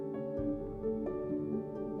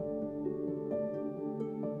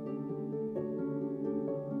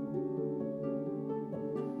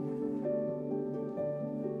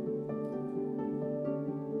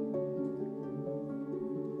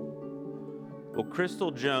Well,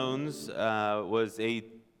 Crystal Jones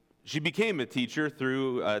she became a teacher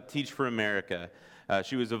through Teach for America.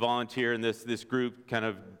 She was a volunteer, and this group kind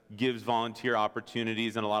of gives volunteer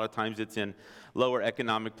opportunities, and a lot of times it's in lower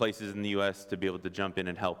economic places in the U.S. to be able to jump in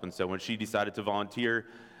and help. And so when she decided to volunteer,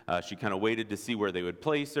 she kind of waited to see where they would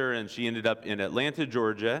place her, and she ended up in Atlanta,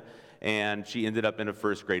 Georgia, and she ended up in a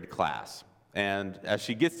first grade class. And as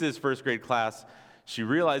she gets to this first grade class, she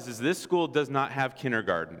realizes this school does not have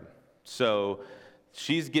kindergarten. So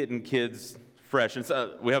she's getting kids fresh. And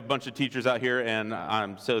so we have a bunch of teachers out here, and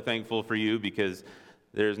I'm so thankful for you because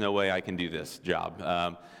there's no way I can do this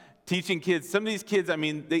job. Teaching kids, some of these kids,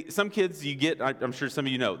 some kids you get, I'm sure some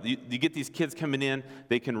of you know, you get these kids coming in,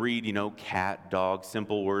 they can read, cat, dog,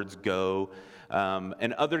 simple words, go.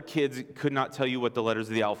 And other kids could not tell you what the letters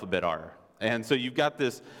of the alphabet are. And so you've got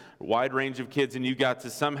this wide range of kids, and you've got to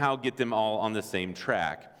somehow get them all on the same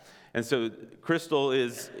track. And so Crystal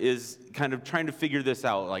is kind of trying to figure this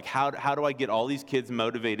out, like how do I get all these kids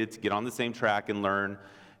motivated to get on the same track and learn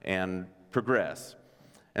and progress?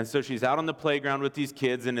 And so she's out on the playground with these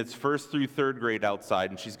kids, and it's first through third grade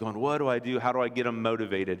outside, and she's going, what do I do? How do I get them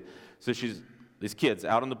motivated? So these kids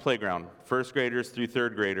out on the playground, first graders through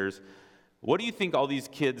third graders. What do you think all these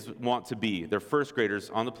kids want to be? They're first graders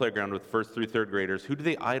on the playground with first through third graders. Who do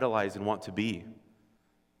they idolize and want to be?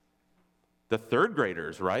 The third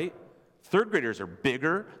graders, right? Third graders are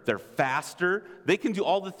bigger, they're faster, they can do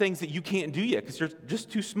all the things that you can't do yet because you're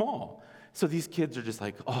just too small. So these kids are just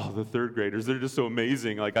like, oh, the third graders, they're just so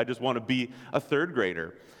amazing. Like, I just want to be a third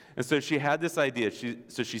grader. And so she had this idea.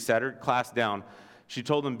 So she sat her class down. She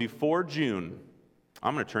told them, before June,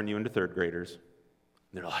 I'm going to turn you into third graders.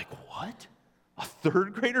 And they're like, what? A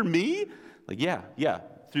third grader, me? Like, yeah.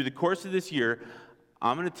 Through the course of this year,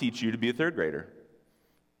 I'm going to teach you to be a third grader.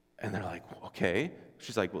 And they're like, okay.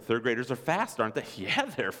 She's like, well, third graders are fast, aren't they? Yeah,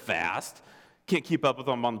 they're fast. Can't keep up with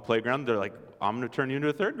them on the playground. They're like, I'm going to turn you into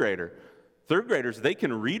a third grader. Third graders, they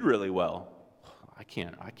can read really well. I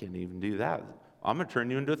can't even do that. I'm going to turn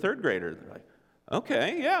you into a third grader. They're like,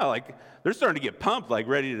 okay, yeah. Like, they're starting to get pumped, like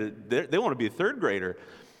ready to, they want to be a third grader.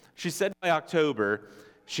 She said by October,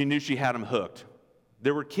 she knew she had them hooked.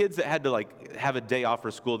 There were kids that had to have a day off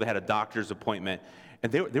for school. They had a doctor's appointment.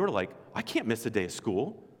 And they were like, I can't miss a day of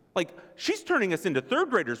school. Like, she's turning us into third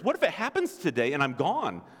graders. What if it happens today and I'm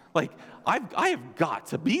gone? Like, I have got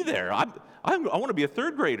to be there. I want to be a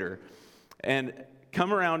third grader. And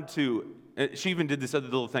come around to, she even did this other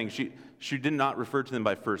little thing. She did not refer to them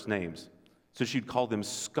by first names. So she'd call them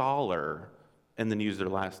Scholar and then use their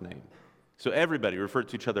last name. So everybody referred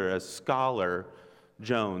to each other as Scholar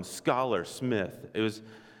Jones, Scholar Smith. It was,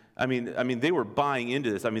 they were buying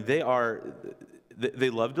into this. They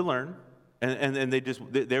love to learn. And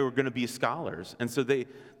they were going to be scholars. And so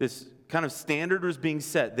this kind of standard was being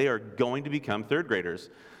set. They are going to become third graders.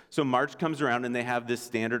 So March comes around and they have this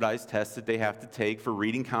standardized test that they have to take for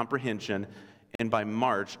reading comprehension. And by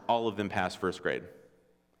March, all of them pass first grade.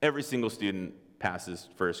 Every single student passes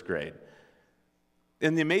first grade.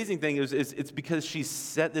 And the amazing thing is it's because she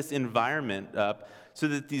set this environment up so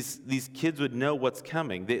that these kids would know what's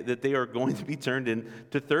coming, that they are going to be turned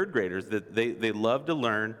into third graders, that they love to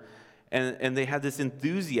learn. And they had this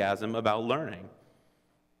enthusiasm about learning.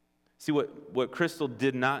 See, what Crystal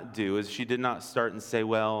did not do is she did not start and say,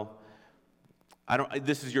 well,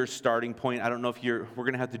 this is your starting point. I don't know if we're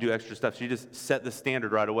going to have to do extra stuff. She just set the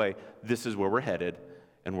standard right away. This is where we're headed,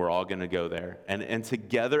 and we're all going to go there. And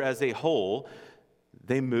together as a whole,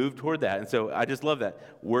 they moved toward that. And so I just love that.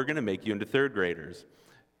 We're going to make you into third graders.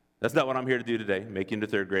 That's not what I'm here to do today, make you into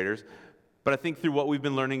third graders. But I think through what we've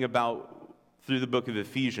been learning about through the book of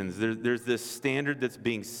Ephesians, there's this standard that's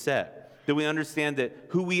being set, that we understand that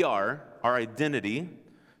who we are, our identity,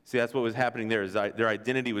 see, that's what was happening there, is their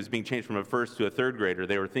identity was being changed from a first to a third grader.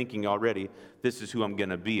 They were thinking already, this is who I'm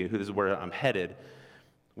going to be, this is where I'm headed.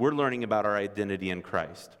 We're learning about our identity in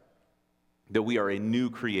Christ, that we are a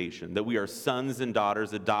new creation, that we are sons and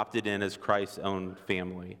daughters adopted in as Christ's own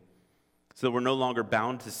family. So that we're no longer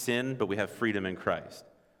bound to sin, but we have freedom in Christ.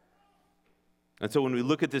 And so when we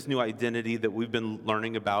look at this new identity that we've been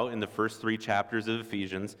learning about in the first 3 chapters of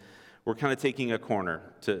Ephesians, we're kind of taking a corner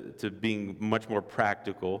to being much more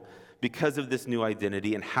practical because of this new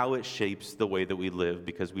identity and how it shapes the way that we live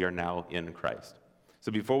because we are now in Christ.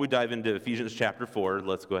 So before we dive into Ephesians chapter 4,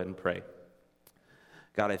 let's go ahead and pray.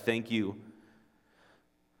 God, I thank you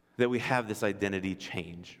that we have this identity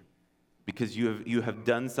change because you have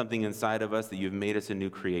done something inside of us, that you've made us a new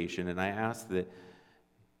creation. And I ask that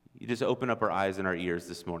you just open up our eyes and our ears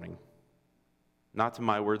this morning. Not to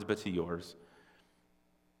my words, but to yours.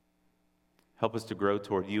 Help us to grow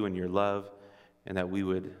toward you and your love, and that we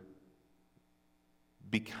would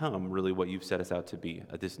become really what you've set us out to be,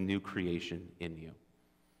 this new creation in you.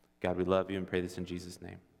 God, we love you and pray this in Jesus'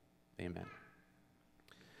 name. Amen.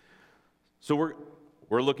 So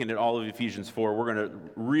we're looking at all of Ephesians 4. We're going to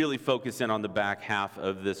really focus in on the back half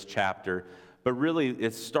of this chapter. But really,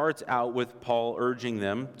 it starts out with Paul urging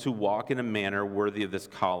them to walk in a manner worthy of this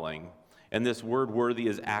calling. And this word worthy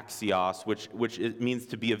is axios, which it means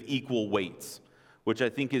to be of equal weights, which I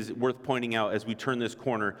think is worth pointing out as we turn this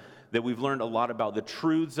corner, that we've learned a lot about the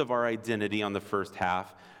truths of our identity on the first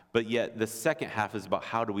half, but yet the second half is about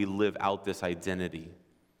how do we live out this identity.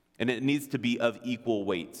 And it needs to be of equal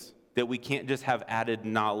weights, that we can't just have added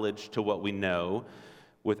knowledge to what we know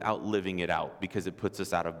without living it out, because it puts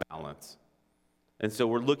us out of balance. And so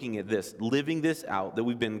we're looking at this, living this out, that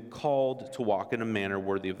we've been called to walk in a manner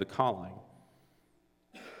worthy of the calling.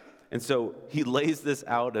 And so he lays this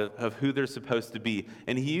out of who they're supposed to be.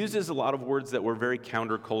 And he uses a lot of words that were very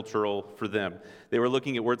countercultural for them. They were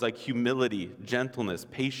looking at words like humility, gentleness,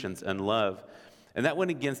 patience, and love. And that went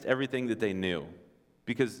against everything that they knew.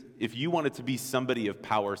 Because if you wanted to be somebody of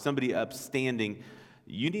power, somebody upstanding,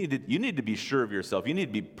 you need to be sure of yourself. You need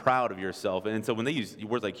to be proud of yourself. And so when they use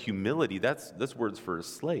words like humility, that's words for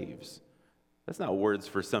slaves. That's not words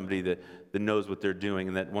for somebody that knows what they're doing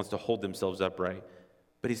and that wants to hold themselves upright.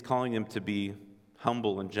 But he's calling them to be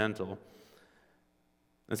humble and gentle.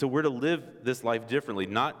 And so we're to live this life differently,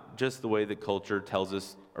 not just the way that culture tells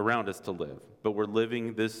us around us to live, but we're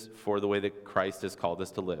living this for the way that Christ has called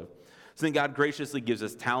us to live. So then God graciously gives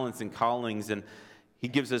us talents and callings, and he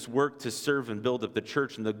gives us work to serve and build up the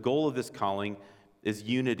church. And the goal of this calling is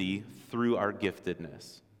unity through our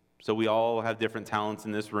giftedness. So we all have different talents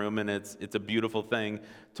in this room, and it's a beautiful thing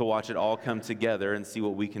to watch it all come together and see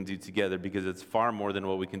what we can do together, because it's far more than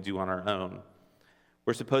what we can do on our own.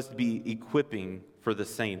 We're supposed to be equipping for the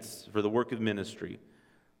saints, for the work of ministry.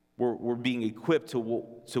 We're being equipped to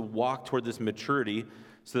walk toward this maturity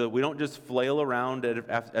so that we don't just flail around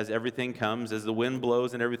as everything comes, as the wind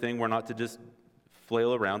blows and everything. We're not to just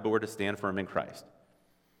flail around, but we're to stand firm in Christ.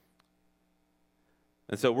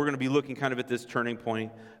 And so we're going to be looking kind of at this turning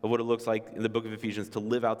point of what it looks like in the book of Ephesians to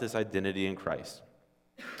live out this identity in Christ.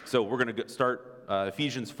 So we're going to start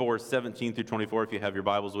Ephesians 4, 17 through 24. If you have your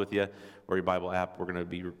Bibles with you or your Bible app, we're going to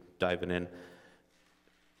be diving in.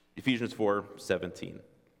 Ephesians 4, 17. It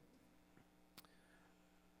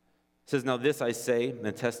says, "Now this I say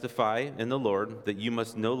and testify in the Lord, that you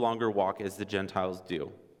must no longer walk as the Gentiles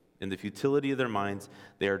do. In the futility of their minds,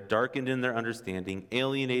 they are darkened in their understanding,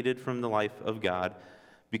 alienated from the life of God,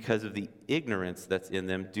 because of the ignorance that's in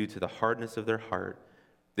them due to the hardness of their heart.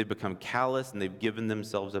 They've become callous, and they've given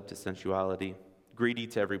themselves up to sensuality, greedy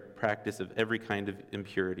to every practice of every kind of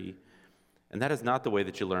impurity. And that is not the way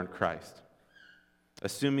that you learned Christ.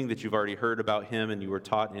 Assuming that you've already heard about him and you were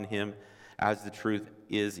taught in him as the truth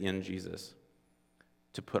is in Jesus.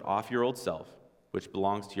 To put off your old self, which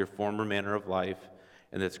belongs to your former manner of life,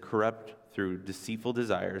 and that's corrupt through deceitful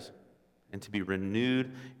desires, and to be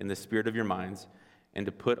renewed in the spirit of your minds, and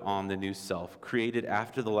to put on the new self, created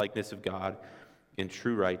after the likeness of God in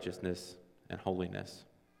true righteousness and holiness."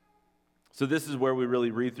 So this is where we really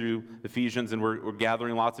read through Ephesians, and we're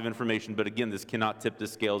gathering lots of information, but again, this cannot tip the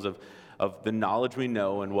scales of the knowledge we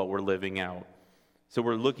know and what we're living out. So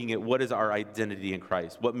we're looking at what is our identity in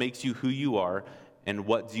Christ, what makes you who you are, and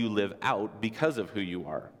what do you live out because of who you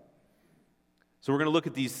are. So we're going to look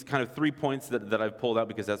at these kind of 3 points that I've pulled out,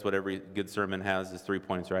 because that's what every good sermon has, is 3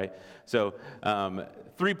 points, right? So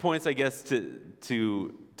 3 points, I guess,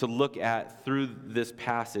 to look at through this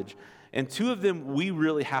passage. And 2 of them we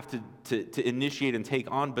really have to initiate and take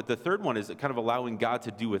on, but the third one is kind of allowing God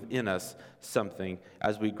to do within us something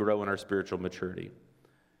as we grow in our spiritual maturity.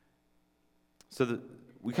 So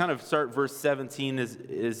we kind of start verse 17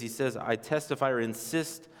 as he says, "I testify or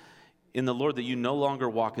insist in the Lord that you no longer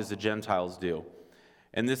walk as the Gentiles do."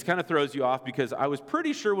 And this kind of throws you off, because I was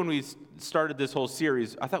pretty sure when we started this whole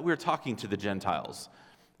series, I thought we were talking to the Gentiles.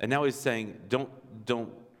 And now he's saying, don't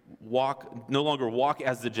walk, no longer walk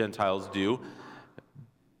as the Gentiles do.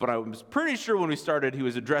 But I was pretty sure when we started, he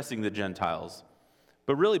was addressing the Gentiles.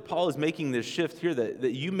 But really, Paul is making this shift here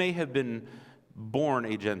that you may have been born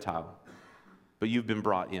a Gentile, but you've been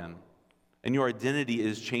brought in. And your identity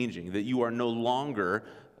is changing, that you are no longer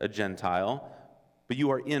a Gentile, but you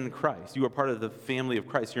are in Christ. You are part of the family of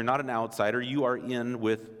Christ. You're not an outsider. You are in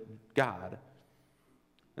with God.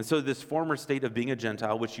 And so this former state of being a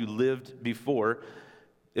Gentile, which you lived before,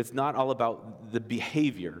 it's not all about the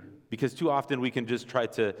behavior, because too often we can just try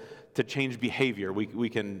to change behavior. We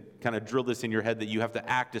can kind of drill this in your head that you have to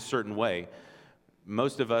act a certain way.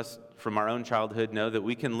 Most of us from our own childhood know that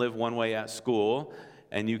we can live one way at school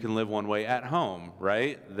and you can live one way at home,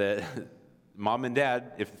 right? That mom and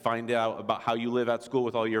dad, if find out about how you live at school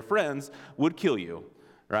with all your friends, would kill you,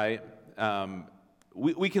 right?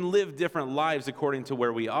 We can live different lives according to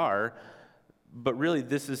where we are, but really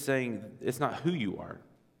this is saying it's not who you are.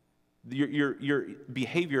 Your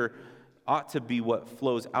behavior ought to be what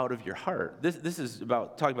flows out of your heart. This is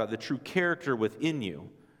about talking about the true character within you.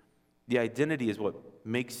 The identity is what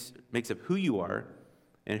makes up who you are,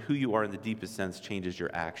 and who you are in the deepest sense changes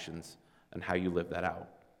your actions and how you live that out.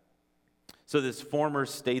 So this former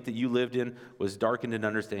state that you lived in was darkened in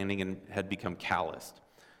understanding and had become calloused.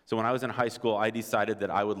 So when I was in high school, I decided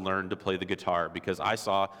that I would learn to play the guitar because I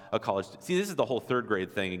saw a college. See, this is the whole third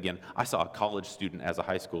grade thing again. I saw a college student as a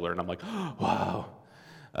high schooler, and I'm like, oh, wow.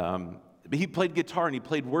 But he played guitar and he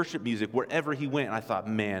played worship music wherever he went. And I thought,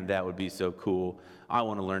 man, that would be so cool. I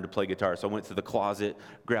want to learn to play guitar. So I went to the closet,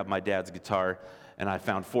 grabbed my dad's guitar, and I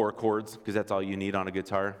found 4 chords because that's all you need on a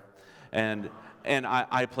guitar. And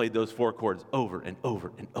I played those 4 chords over and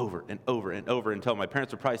over and over and over and over until my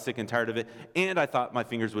parents were probably sick and tired of it, and I thought my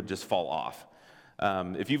fingers would just fall off.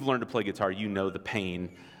 If you've learned to play guitar, you know the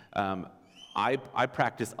pain. I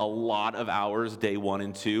practiced a lot of hours day 1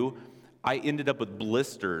 and 2. I ended up with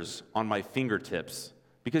blisters on my fingertips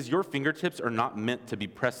because your fingertips are not meant to be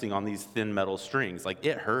pressing on these thin metal strings. Like,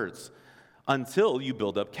 it hurts until you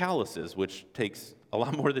build up calluses, which takes a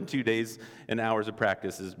lot more than 2 days and hours of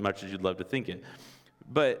practice, as much as you'd love to think it.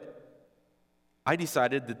 But I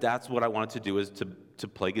decided that that's what I wanted to do, is to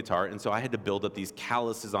play guitar, and so I had to build up these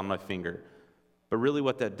calluses on my finger. But really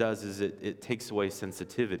what that does is it takes away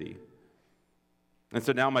sensitivity. And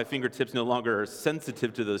so now my fingertips no longer are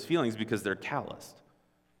sensitive to those feelings because they're calloused.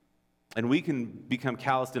 And we can become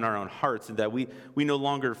calloused in our own hearts, in that we no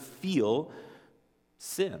longer feel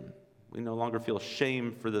sin. We no longer feel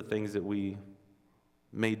shame for the things that we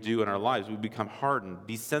may do in our lives. We become hardened,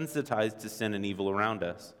 desensitized to sin and evil around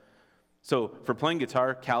us. So for playing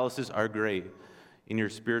guitar, calluses are great. In your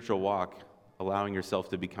spiritual walk, allowing yourself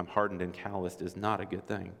to become hardened and calloused is not a good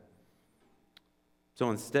thing. So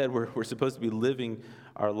instead, we're supposed to be living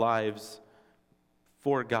our lives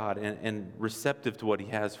for God and receptive to what He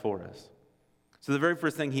has for us. So the very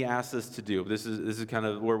first thing He asks us to do, this is kind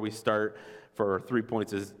of where we start for our 3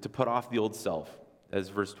 points, is to put off the old self, as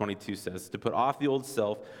verse 22 says, to put off the old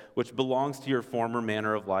self, which belongs to your former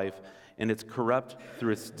manner of life, and it's corrupt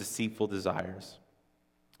through its deceitful desires.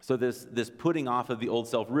 So this putting off of the old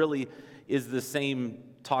self really is the same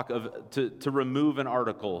talk of to remove an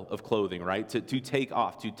article of clothing, right? To take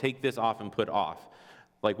off, to take this off and put off.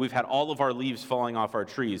 Like, we've had all of our leaves falling off our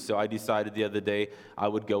trees, so I decided the other day I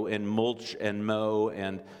would go and mulch and mow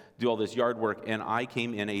and do all this yard work, and I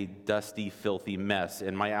came in a dusty, filthy mess,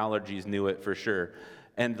 and my allergies knew it for sure.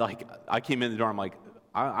 And like, I came in the door, I'm like,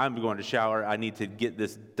 I'm going to shower. I need to get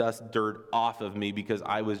this dust, dirt off of me because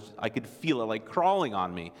I could feel it like crawling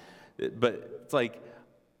on me. But it's like,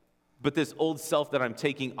 but this old self that I'm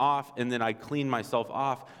taking off and then I clean myself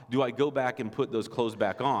off, do I go back and put those clothes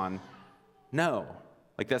back on? No.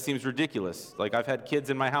 Like, that seems ridiculous. Like, I've had kids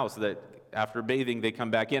in my house that after bathing, they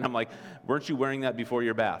come back in. I'm like, weren't you wearing that before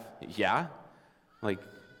your bath? Yeah. Like,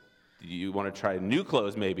 do you want to try new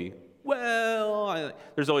clothes maybe? Well,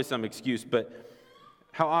 there's always some excuse, but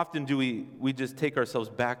how often do we just take ourselves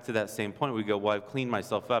back to that same point? We go, well, I've cleaned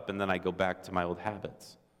myself up, and then I go back to my old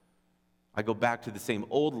habits. I go back to the same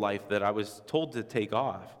old life that I was told to take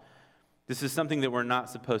off. This is something that we're not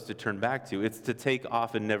supposed to turn back to. It's to take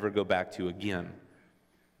off and never go back to again.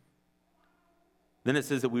 Then it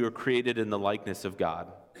says that we were created in the likeness of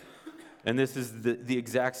God. And this is the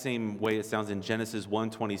exact same way it sounds in Genesis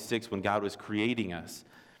 1:26 when God was creating us.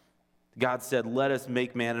 God said, let us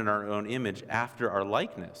make man in our own image after our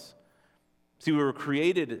likeness. See, we were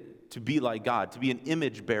created to be like God, to be an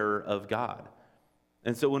image bearer of God.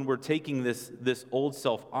 And so when we're taking this old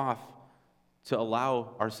self off to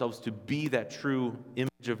allow ourselves to be that true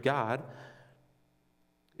image of God,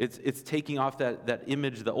 it's taking off that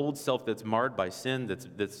image, the old self that's marred by sin,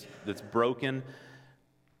 that's broken,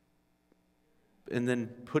 and then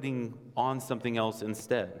putting on something else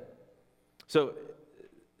instead. So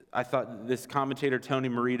I thought this commentator, Tony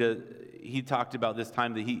Merida, he talked about this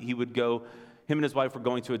time that he would go, him and his wife were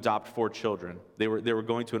going to adopt 4 children. They were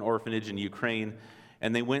going to an orphanage in Ukraine,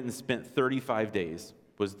 and they went and spent 35 days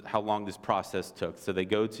was how long this process took. So they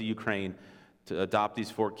go to Ukraine to adopt these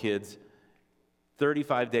 4 kids,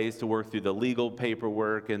 35 days to work through the legal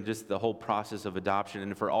paperwork and just the whole process of adoption.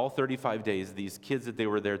 And for all 35 days, these kids that they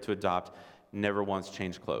were there to adopt never once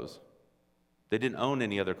changed clothes. They didn't own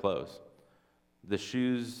any other clothes. The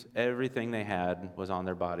shoes, everything they had was on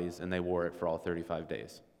their bodies, and they wore it for all 35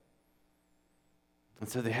 days. And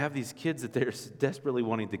so they have these kids that they're desperately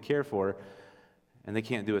wanting to care for, and they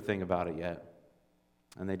can't do a thing about it yet.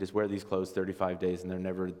 And they just wear these clothes 35 days, and they're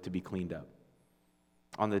never to be cleaned up.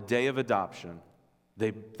 On the day of adoption,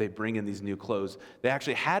 they bring in these new clothes. They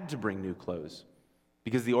actually had to bring new clothes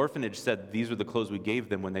because the orphanage said these were the clothes we gave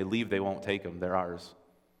them. When they leave, they won't take them. They're ours.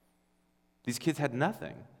 These kids had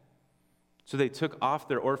nothing. So they took off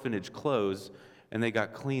their orphanage clothes, and they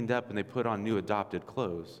got cleaned up, and they put on new adopted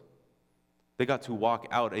clothes. They got to walk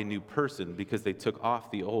out a new person because they took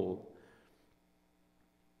off the old.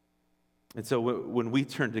 And so when we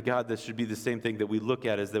turn to God, this should be the same thing that we look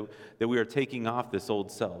at, is that we are taking off this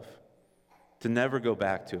old self to never go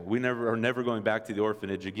back to it. We are never going back to the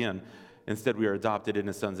orphanage again. Instead, we are adopted in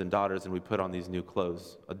as sons and daughters, and we put on these new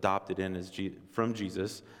clothes, adopted in as from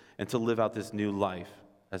Jesus, and to live out this new life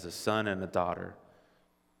as a son and a daughter.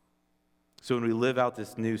 So when we live out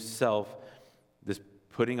this new self, this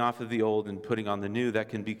putting off of the old and putting on the new, that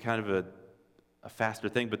can be kind of a faster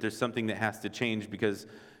thing, but there's something that has to change because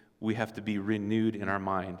we have to be renewed in our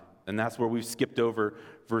mind. And that's where we've skipped over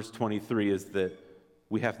verse 23, is that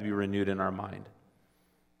we have to be renewed in our mind.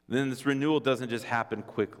 Then this renewal doesn't just happen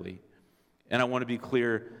quickly. And I want to be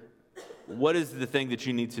clear, what is the thing that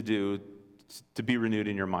you need to do to be renewed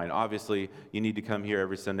in your mind? Obviously, you need to come here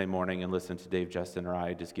every Sunday morning and listen to Dave, Justin, or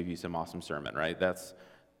I just give you some awesome sermon, right? That's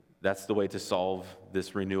the way to solve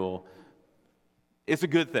this renewal. It's a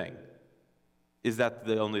good thing. Is that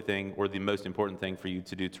the only thing or the most important thing for you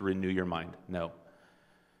to do to renew your mind? No.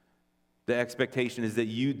 The expectation is that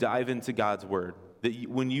you dive into God's word. That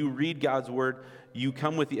when you read God's word, you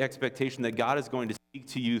come with the expectation that God is going to speak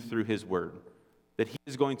to you through his word. That he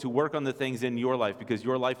is going to work on the things in your life because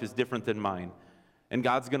your life is different than mine. And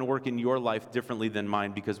God's going to work in your life differently than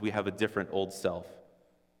mine because we have a different old self.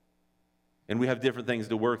 And we have different things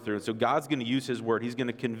to work through. And so God's going to use his word. He's going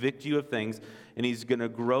to convict you of things, and he's going to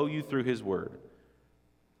grow you through his word.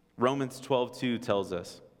 Romans 12:2 tells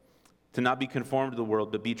us to not be conformed to the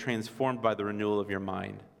world, but be transformed by the renewal of your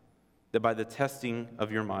mind. That by the testing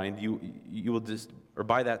of your mind, you will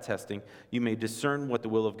by that testing, you may discern what the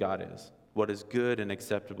will of God is, what is good and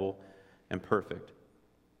acceptable and perfect.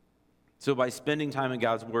 So by spending time in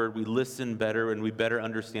God's word, we listen better and we better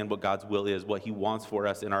understand what God's will is, what he wants for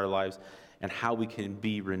us in our lives, and how we can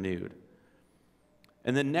be renewed.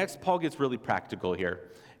 And then next, Paul gets really practical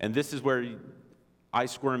here. And this is where I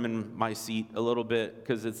squirm in my seat a little bit,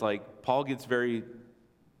 because it's like Paul gets very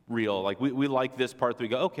real. Like we like this part that we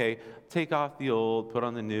go, okay, take off the old, put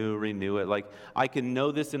on the new, renew it. Like I can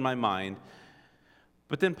know this in my mind.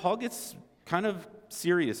 But then Paul gets kind of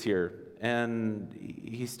serious here, and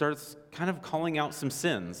he starts kind of calling out some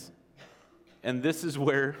sins. And this is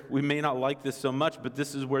where we may not like this so much, but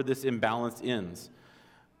this is where this imbalance ends.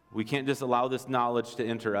 We can't just allow this knowledge to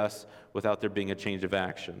enter us without there being a change of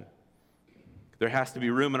action. There has to be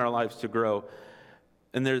room in our lives to grow.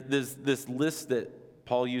 And there's this list that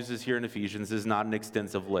Paul uses here in Ephesians is not an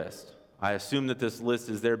extensive list. I assume that this list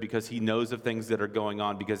is there because he knows of things that are going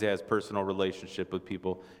on because he has personal relationship with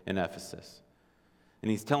people in Ephesus.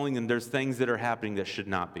 And he's telling them there's things that are happening that should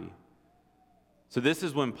not be. So this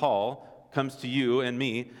is when Paul comes to you and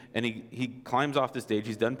me, and he climbs off the stage.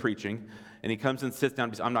 He's done preaching, and he comes and sits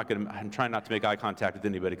down. I'm trying not to make eye contact with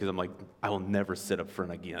anybody because I'm like, I will never sit up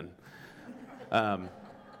front again.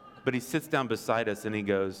 But he sits down beside us and he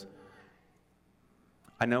goes,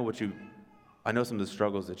 I know some of the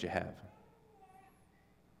struggles that you have.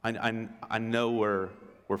 I know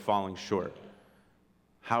we're falling short.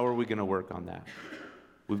 How are we going to work on that?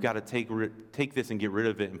 We've got to take this and get rid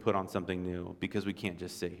of it and put on something new, because we can't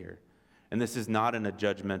just sit here. And this is not in a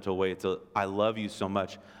judgmental way. It's I love you so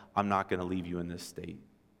much, I'm not going to leave you in this state.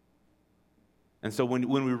 And so when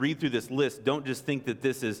we read through this list, don't just think that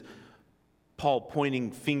this is Paul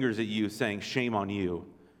pointing fingers at you saying, shame on you.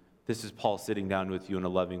 This is Paul sitting down with you in a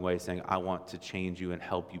loving way saying, I want to change you and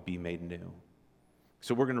help you be made new.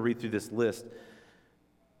 So we're going to read through this list,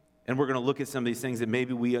 and we're going to look at some of these things that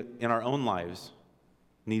maybe we in our own lives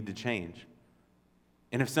need to change.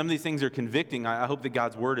 And if some of these things are convicting, I hope that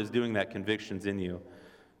God's word is doing that convictions in you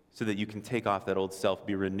so that you can take off that old self,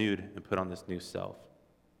 be renewed, and put on this new self.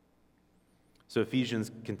 So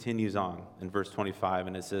Ephesians continues on in verse 25,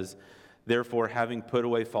 and it says, therefore, having put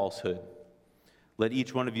away falsehood, let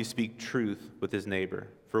each one of you speak truth with his neighbor,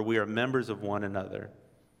 for we are members of one another.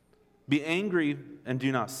 Be angry and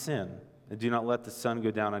do not sin, and do not let the sun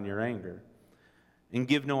go down on your anger. And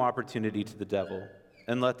give no opportunity to the devil,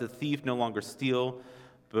 and let the thief no longer steal,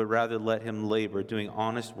 but rather let him labor, doing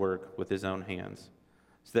honest work with his own hands,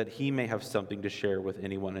 so that he may have something to share with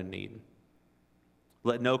anyone in need.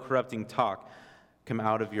 Let no corrupting talk come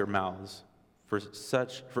out of your mouths,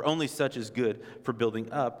 For only such is good for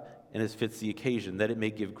building up and as fits the occasion, that it may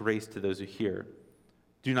give grace to those who hear.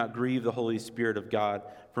 Do not grieve the Holy Spirit of God,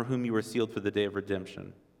 for whom you were sealed for the day of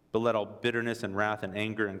redemption. But let all bitterness and wrath and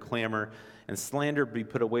anger and clamor and slander be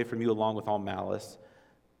put away from you along with all malice.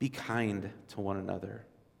 Be kind to one another,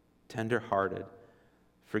 tender-hearted,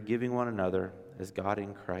 forgiving one another as God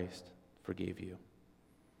in Christ forgave you.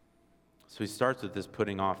 So he starts with this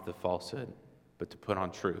putting off the falsehood, but to put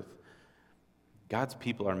on truth. God's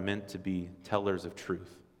people are meant to be tellers of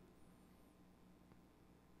truth.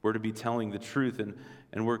 We're to be telling the truth,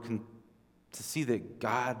 and we're to see that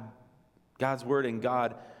God's word and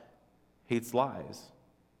God hates lies.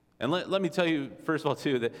 And let me tell you, first of all,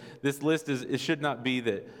 too, that this list it should not be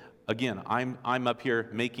that, again, I'm up here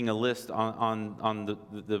making a list on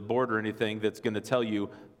the board or anything that's going to tell you,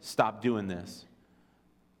 stop doing this.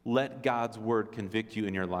 Let God's word convict you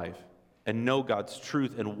in your life and know God's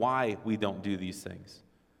truth and why we don't do these things.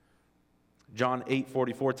 John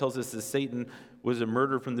 8:44 tells us that Satan was a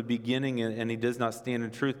murderer from the beginning, and he does not stand in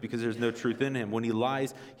truth because there's no truth in him. When he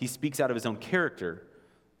lies, he speaks out of his own character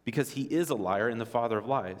because he is a liar and the father of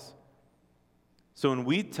lies. So when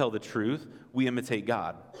we tell the truth, we imitate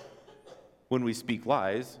God. When we speak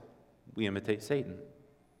lies, we imitate Satan.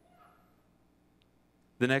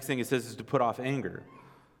 The next thing it says is to put off anger.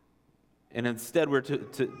 And instead, we're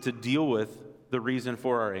to deal with the reason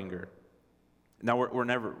for our anger. Now,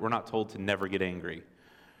 we're not told to never get angry,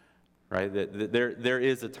 right? That there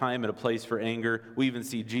is a time and a place for anger. We even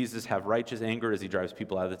see Jesus have righteous anger as he drives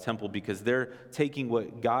people out of the temple because they're taking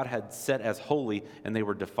what God had set as holy and they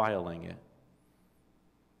were defiling it.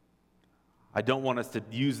 I don't want us to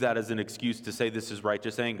use that as an excuse to say this is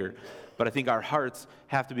righteous anger, but I think our hearts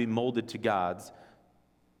have to be molded to God's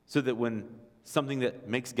so that when something that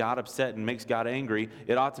makes God upset and makes God angry,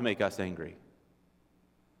 it ought to make us angry.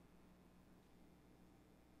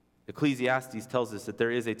 Ecclesiastes tells us that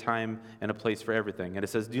there is a time and a place for everything. And it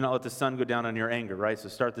says, do not let the sun go down on your anger, right? So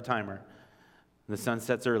start the timer. The sun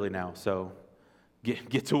sets early now, so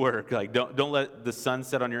get to work. Like, don't let the sun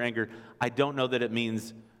set on your anger. I don't know that it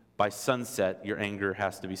means by sunset your anger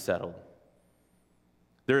has to be settled.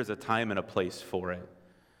 There is a time and a place for it.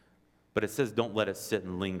 But it says don't let it sit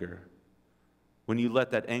and linger. When you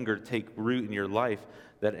let that anger take root in your life,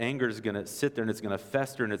 that anger is going to sit there and it's going to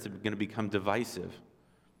fester and it's going to become divisive.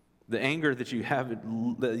 The anger that you have,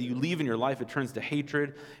 that you leave in your life, it turns to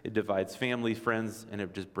hatred, it divides family, friends, and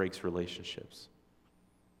it just breaks relationships.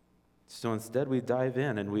 So instead we dive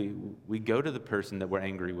in and we go to the person that we're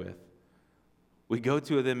angry with. We go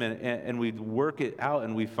to them and we work it out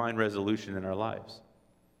and we find resolution in our lives.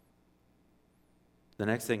 The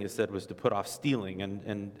next thing it said was to put off stealing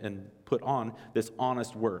and put on this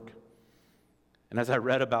honest work. And as I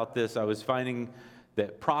read about this, I was finding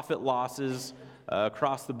that profit losses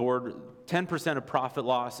across the board, 10% of profit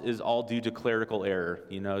loss is all due to clerical error.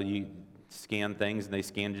 You know, you scan things and they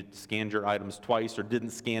scanned your items twice or didn't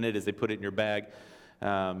scan it as they put it in your bag.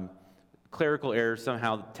 Clerical error,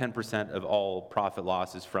 somehow 10% of all profit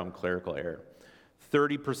loss is from clerical error.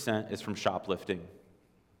 30% is from shoplifting.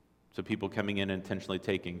 So people coming in and intentionally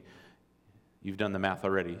taking. You've done the math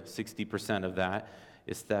already. 60% of that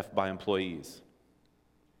is theft by employees.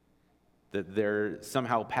 That they're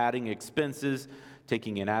somehow padding expenses,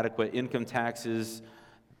 taking inadequate income taxes,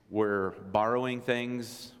 we're borrowing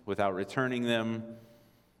things without returning them,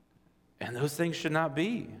 and those things should not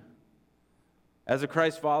be. As a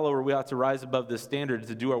Christ follower, we ought to rise above this standard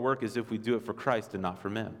to do our work as if we do it for Christ and not for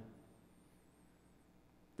men.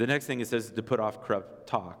 The next thing it says is to put off corrupt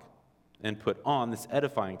talk and put on this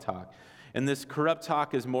edifying talk. And this corrupt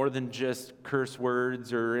talk is more than just curse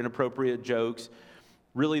words or inappropriate jokes.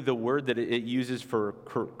 Really, the word that it uses for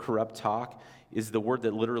corrupt talk is the word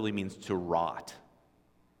that literally means to rot.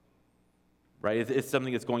 Right? It's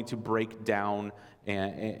something that's going to break down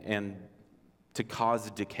and to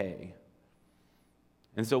cause decay.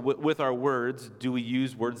 And so with our words, do we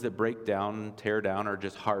use words that break down, tear down, or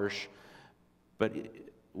just harsh? But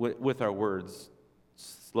with our words,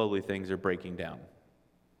 slowly things are breaking down.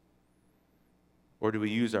 Or do we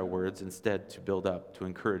use our words instead to build up, to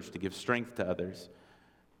encourage, to give strength to others?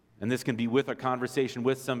 And this can be with a conversation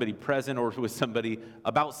with somebody present or with somebody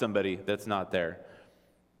about somebody that's not there.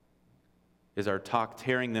 Is our talk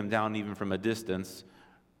tearing them down even from a distance,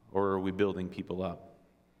 or are we building people up?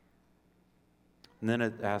 And then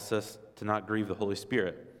it asks us to not grieve the Holy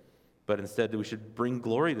Spirit, but instead that we should bring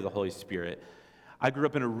glory to the Holy Spirit. I grew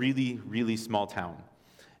up in a really, really small town,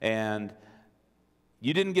 and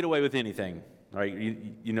you didn't get away with anything, right?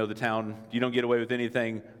 You know the town, you don't get away with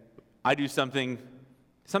anything. I do something,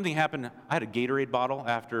 Something happened. I had a Gatorade bottle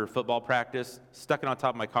after football practice, stuck it on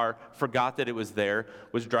top of my car, forgot that it was there,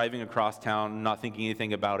 was driving across town, not thinking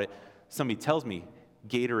anything about it. Somebody tells me,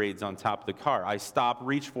 Gatorade's on top of the car. I stop,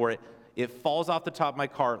 reach for it. It falls off the top of my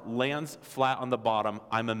car, lands flat on the bottom.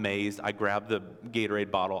 I'm amazed. I grab the Gatorade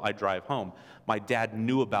bottle. I drive home. My dad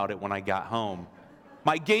knew about it when I got home.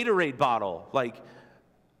 My Gatorade bottle. Like,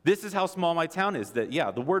 this is how small my town is. That, yeah,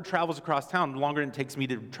 the word travels across town longer than it takes me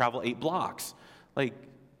to travel 8 blocks. Like,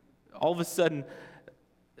 all of a sudden,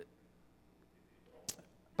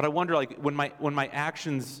 but I wonder, like, when my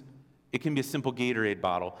actions, it can be a simple Gatorade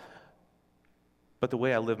bottle, but the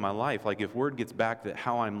way I live my life, like, if word gets back that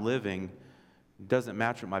how I'm living doesn't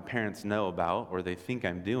match what my parents know about or they think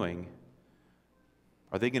I'm doing,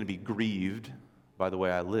 are they going to be grieved by the way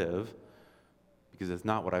I live because it's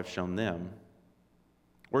not what I've shown them?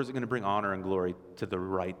 Or is it going to bring honor and glory to the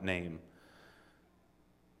right name?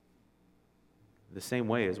 The same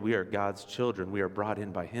way as we are God's children, we are brought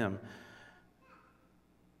in by Him.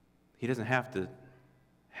 He doesn't have to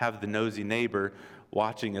have the nosy neighbor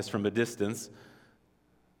watching us from a distance.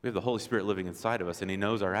 We have the Holy Spirit living inside of us, and He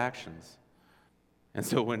knows our actions. And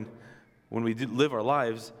so when we live our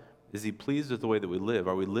lives, is He pleased with the way that we live?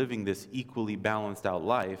 Are we living this equally balanced out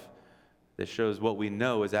life that shows what we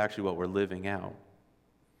know is actually what we're living out?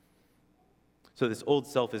 So this old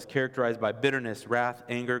self is characterized by bitterness, wrath,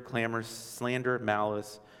 anger, clamor, slander,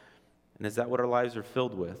 malice. And is that what our lives are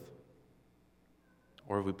filled with?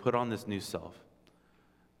 Or have we put on this new self,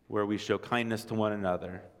 where we show kindness to one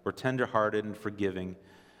another, we're tenderhearted and forgiving,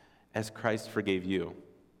 as Christ forgave you?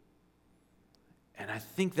 And I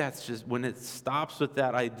think that's just, when it stops with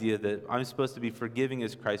that idea that I'm supposed to be forgiving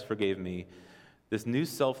as Christ forgave me, this new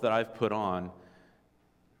self that I've put on,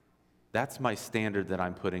 that's my standard that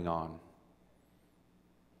I'm putting on.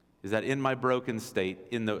 Is that in my broken state,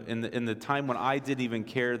 in the time when I didn't even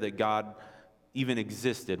care that God even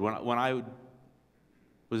existed, when I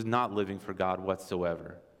was not living for God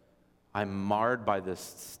whatsoever, I'm marred by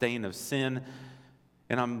this stain of sin,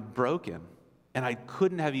 and I'm broken, and I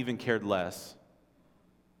couldn't have even cared less.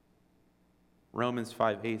 Romans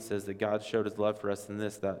 5:8 says that God showed His love for us in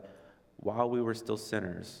this, that while we were still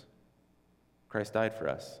sinners, Christ died for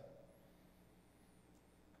us.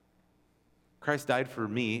 Christ died for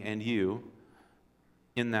me and you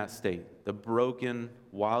in that state, the broken,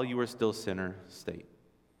 while you were still sinner state.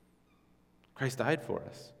 Christ died for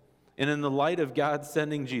us. And in the light of God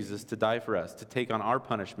sending Jesus to die for us, to take on our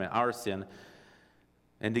punishment, our sin,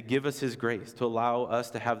 and to give us His grace, to allow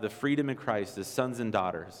us to have the freedom in Christ as sons and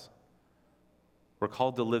daughters, we're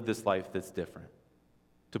called to live this life that's different,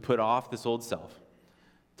 to put off this old self,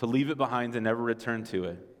 to leave it behind and never return to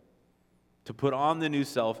it, to put on the new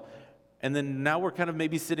self. And then now we're kind of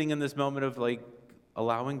maybe sitting in this moment of, like,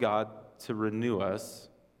 allowing God to renew us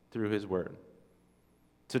through His Word.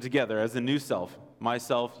 So together, as a new self,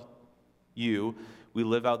 myself, you, we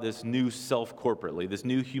live out this new self corporately, this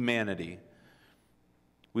new humanity.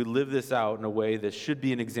 We live this out in a way that should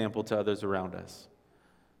be an example to others around us,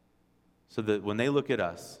 so that when they look at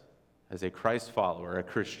us as a Christ follower, a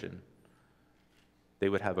Christian, they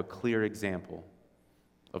would have a clear example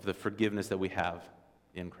of the forgiveness that we have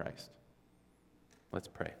in Christ. Let's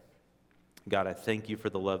pray. God, I thank You for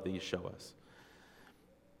the love that You show us.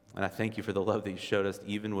 And I thank You for the love that You showed us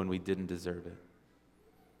even when we didn't deserve it.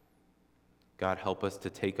 God, help us to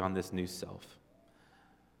take on this new self.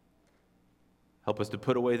 Help us to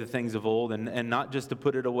put away the things of old, and not just to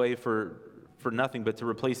put it away for nothing, but to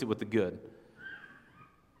replace it with the good.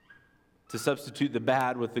 To substitute the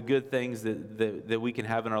bad with the good things that we can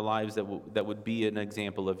have in our lives that would be an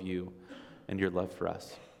example of You and Your love for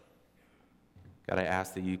us. God, I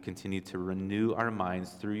ask that You continue to renew our minds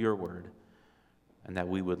through Your Word, and that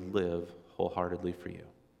we would live wholeheartedly for You.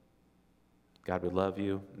 God, we love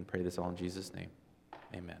You and pray this all in Jesus' name.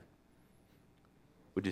 Amen.